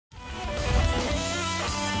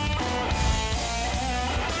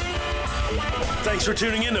Thanks for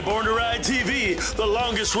tuning in to Born to Ride TV, the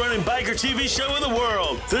longest running biker TV show in the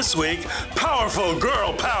world. This week, powerful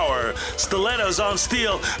girl power. Stilettos on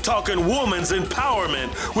Steel talking woman's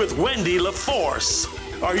empowerment with Wendy Laforce.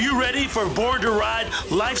 Are you ready for Born to Ride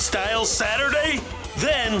Lifestyle Saturday?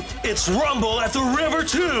 Then it's Rumble at the River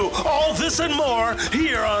 2. All this and more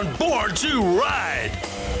here on Born to Ride.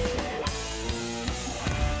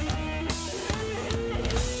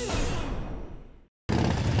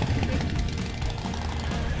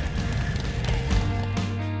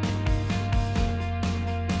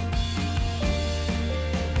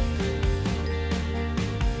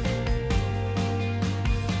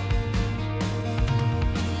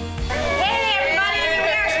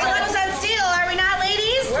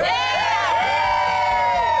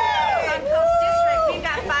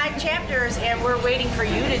 And we're waiting for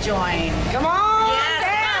you to join. Come on! Yes!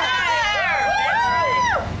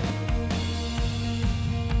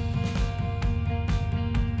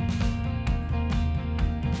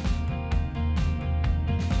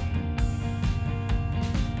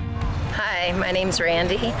 Hi, my name's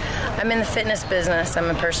Randy. I'm in the fitness business. I'm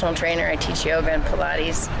a personal trainer. I teach yoga and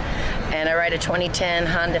Pilates, and I ride a 2010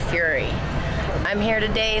 Honda Fury. I'm here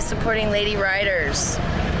today supporting lady riders.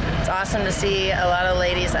 It's awesome to see a lot of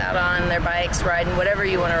ladies out on their bikes, riding whatever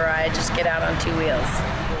you want to ride, just get out on two wheels.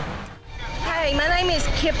 Hey, my name is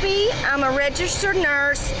Kippy. I'm a registered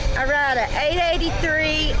nurse. I ride an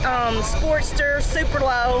 883 Sportster Super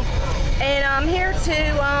Low, and I'm here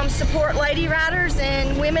to support lady riders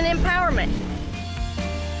and women empowerment.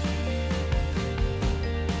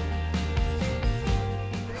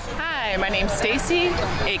 Hi, my name's Stacy,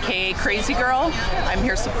 aka Crazy Girl. I'm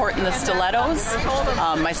here supporting the Stilettos,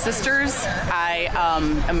 my sisters. I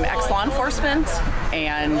am ex-law enforcement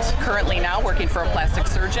and currently now working for a plastic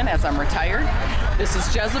surgeon as I'm retired. This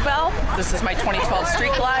is Jezebel. This is my 2012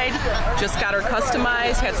 Street Glide. Just got her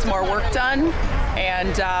customized, had some more work done,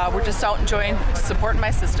 and we're just out enjoying supporting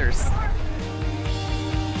my sisters.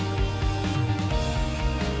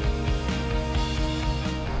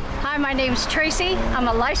 Hi, my name's Tracy. I'm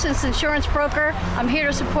a licensed insurance broker. I'm here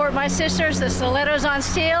to support my sisters, the Stilettos on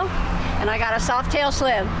Steel, and I got a Softail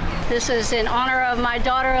Slim. This is in honor of my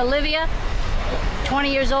daughter Olivia,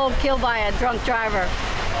 20 years old, killed by a drunk driver.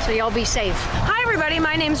 So y'all be safe. Hi everybody,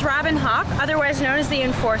 my name's Robin Hawk, otherwise known as the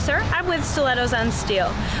Enforcer. I'm with Stilettos on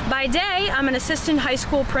Steel. By day, I'm an assistant high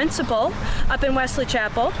school principal up in Wesley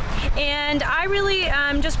Chapel, and I really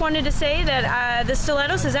just wanted to say that the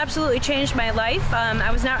Stilettos has absolutely changed my life.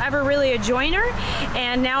 I was not ever really a joiner,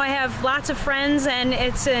 and now I have lots of friends, and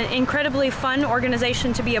it's an incredibly fun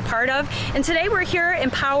organization to be a part of. And today we're here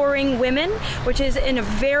empowering women, which is a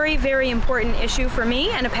very, very important issue for me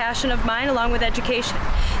and a passion of mine, along with education.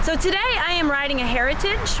 So today I am riding a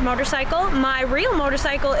Heritage motorcycle. My real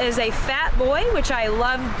motorcycle is a Fat Boy, which I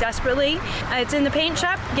love desperately. It's in the paint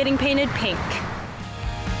shop getting painted pink.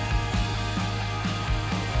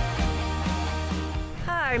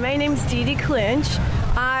 Hi, my name's Dee Dee Clinch.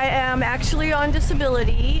 I am actually on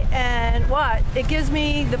disability, and it gives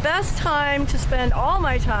me the best time to spend all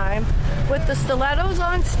my time with the Stilettos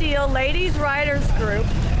on Steel Ladies Riders Group.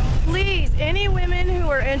 Please, any women who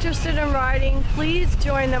are interested in riding, please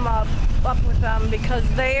join them up with them, because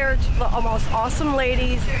they are the most awesome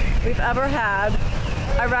ladies we've ever had.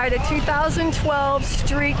 I ride a 2012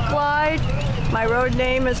 Street Glide. My road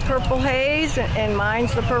name is Purple Haze, and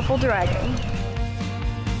mine's the Purple Dragon.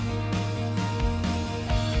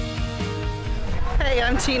 Hey,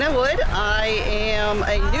 I'm Tina Wood. I am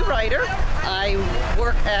a new rider. I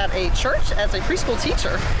work at a church as a preschool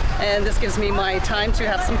teacher, and this gives me my time to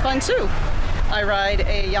have some fun too. I ride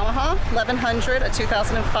a Yamaha 1100, a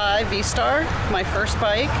 2005 V-Star, my first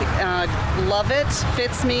bike. Love it,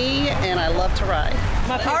 fits me, and I love to ride.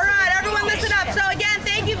 All right, everyone listen up. So again,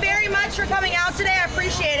 thank you very much for coming out today. I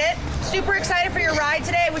appreciate it. Super excited for your ride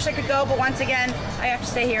today. I wish I could go, but once again, I have to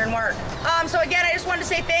stay here and work. So again, I just wanted to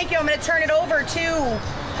say thank you. I'm going to turn it over to,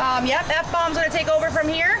 F-Bomb's going to take over from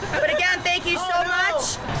here. But again, thank you so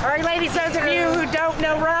much. All right, ladies, those of you who don't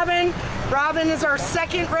know Robin is our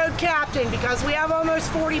second road captain, because we have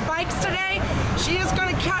almost 40 bikes today. She is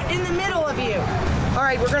going to cut in the middle of you. All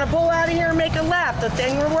right, we're going to pull out of here and make a left. The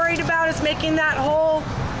thing we're worried about is making that whole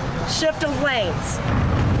shift of lanes.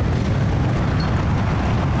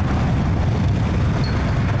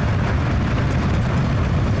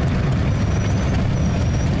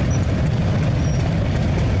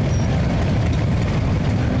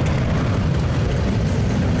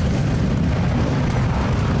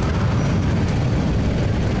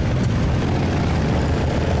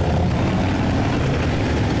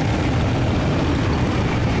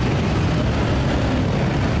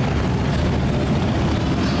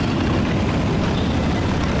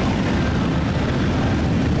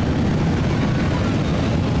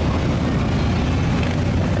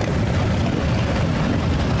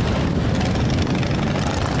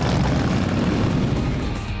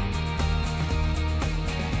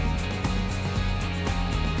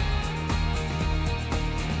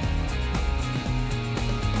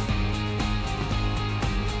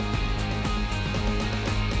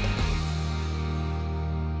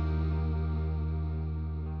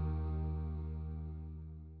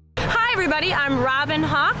 everybody, I'm Robin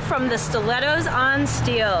Hawk from the Stilettos on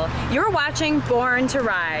Steel. You're watching Born to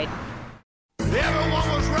Ride. Everyone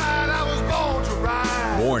was right, I was born to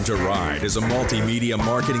ride. Born to Ride is a multimedia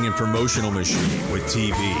marketing and promotional machine with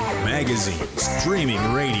TV, magazines,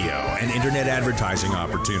 streaming radio, and internet advertising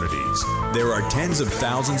opportunities. There are tens of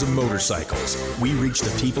thousands of motorcycles. We reach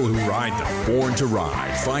the people who ride them. Born to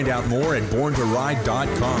Ride. Find out more at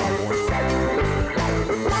borntoride.com.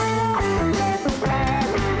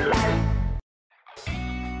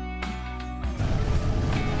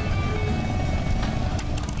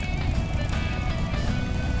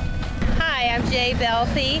 I'm Jay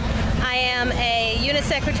Belfi. I am a unit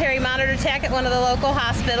secretary monitor tech at one of the local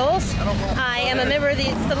hospitals. I am a member of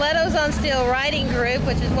the Stilettos on Steel riding group,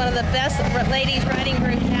 which is one of the best ladies riding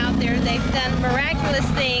groups out there. They've done miraculous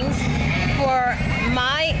things for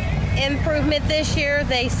my improvement this year.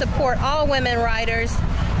 They support all women riders,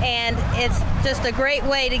 and it's just a great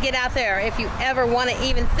way to get out there. If you ever want to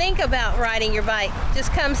even think about riding your bike,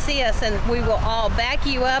 just come see us and we will all back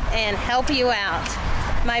you up and help you out.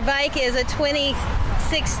 My bike is a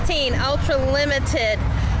 2016 Ultra Limited.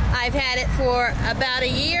 I've had it for about a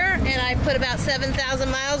year and I put about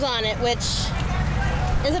 7,000 miles on it, which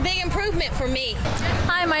is a big improvement for me.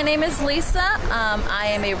 Hi, my name is Lisa. I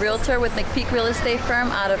am a realtor with McPeak Real Estate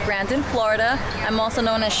Firm out of Brandon, Florida. I'm also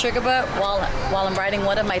known as Sugar Butt while I'm riding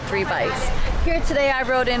one of my 3 bikes. Here today I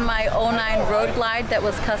rode in my 09 Road Glide that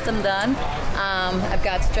was custom done. I've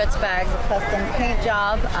got stretch bags, a custom paint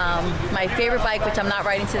job. My favorite bike, which I'm not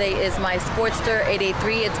riding today, is my Sportster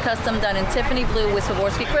 883. It's custom done in Tiffany blue with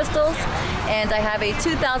Swarovski crystals. And I have a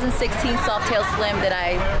 2016 Softail Slim that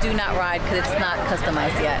I do not ride because it's not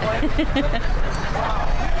customized yet.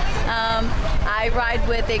 I ride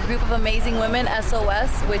with a group of amazing women,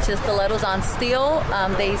 SOS, which is Stilettos on Steel.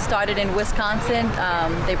 They started in Wisconsin.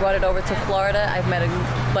 They brought it over to Florida. I've met a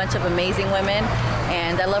bunch of amazing women,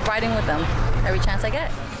 and I love riding with them every chance I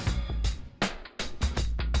get.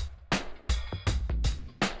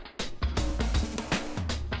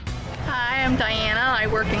 Hi, I'm Diana. I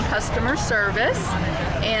work in customer service,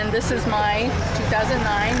 and this is my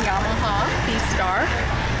 2009 Yamaha P-Star.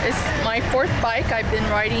 It's my 4th bike. I've been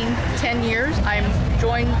riding 10 years. I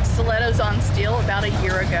joined Stilettos on Steel about a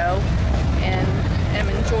year ago and am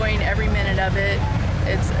enjoying every minute of it.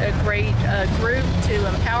 It's a great group to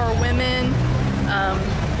empower women,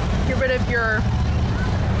 get rid of your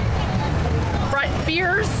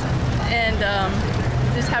fears, and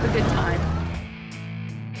just have a good time.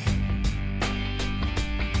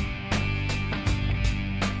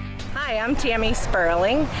 Hi, I'm Tammy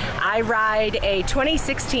Sperling. I ride a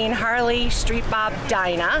 2016 Harley Street Bob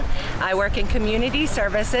Dyna. I work in community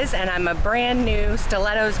services and I'm a brand new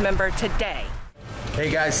Stilettos member today. Hey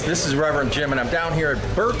guys, this is Reverend Jim and I'm down here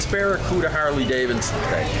at Burt's Barracuda Harley-Davidson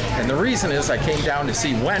today. And the reason is I came down to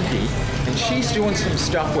see Wendy, and she's doing some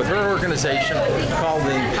stuff with her organization called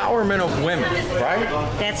the Empowerment of Women, right?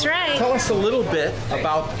 That's right. Tell us a little bit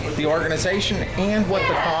about the organization and what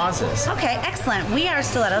the cause is. Okay, excellent. We are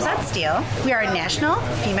Stilettos on Steel. We are a national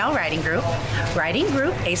female riding group,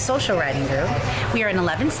 a social riding group. We are in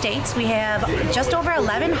 11 states. We have just over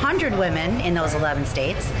 1,100 women in those 11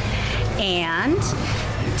 states. And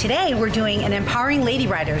today we're doing an Empowering Lady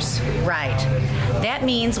Riders ride. That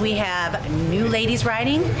means we have new ladies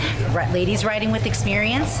riding with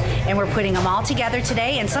experience, and we're putting them all together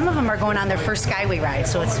today, and some of them are going on their first Skyway ride,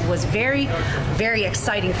 so it was very, very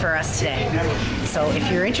exciting for us today. So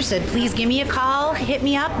if you're interested, please give me a call, hit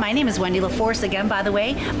me up. My name is Wendy Laforce, again, by the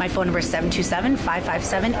way. My phone number is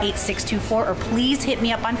 727-557-8624, or please hit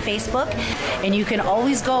me up on Facebook, and you can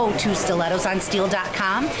always go to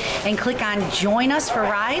stilettosonsteel.com and click on Join Us for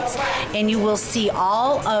Rides, and you will see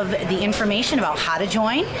all of the information about how to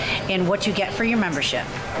join and what you get for your membership.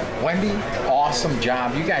 Wendy, awesome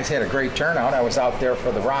job. You guys had a great turnout. I was out there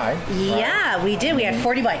for the ride. Yeah, we did. We had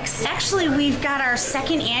 40 bikes. Actually, we've got our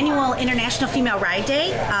 2nd annual International Female Ride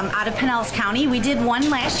Day out of Pinellas County. We did one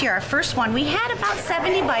last year, our first one. We had about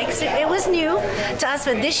 70 bikes. It was new to us,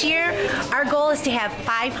 but this year our goal is to have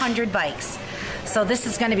 500 bikes. So this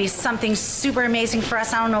is going to be something super amazing for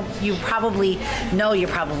us. I don't know, you probably know, you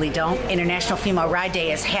probably don't. International Female Ride Day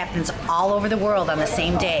happens all over the world on the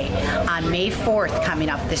same day, on May 4th coming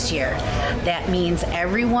up this year. That means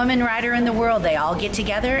every woman rider in the world, they all get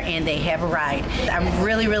together and they have a ride. I'm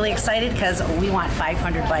really, really excited because we want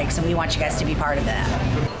 500 bikes and we want you guys to be part of that.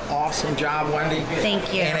 Awesome job, Wendy.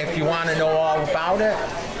 Thank you. And if you want to know all about it,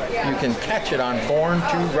 you can catch it on Born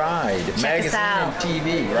to Ride, Check us out. magazine and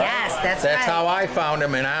TV, right? Yes, that's right. right. That's how I found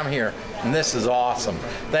him, and I'm here. And this is awesome.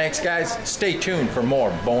 Thanks, guys. Stay tuned for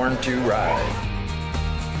more Born to Ride.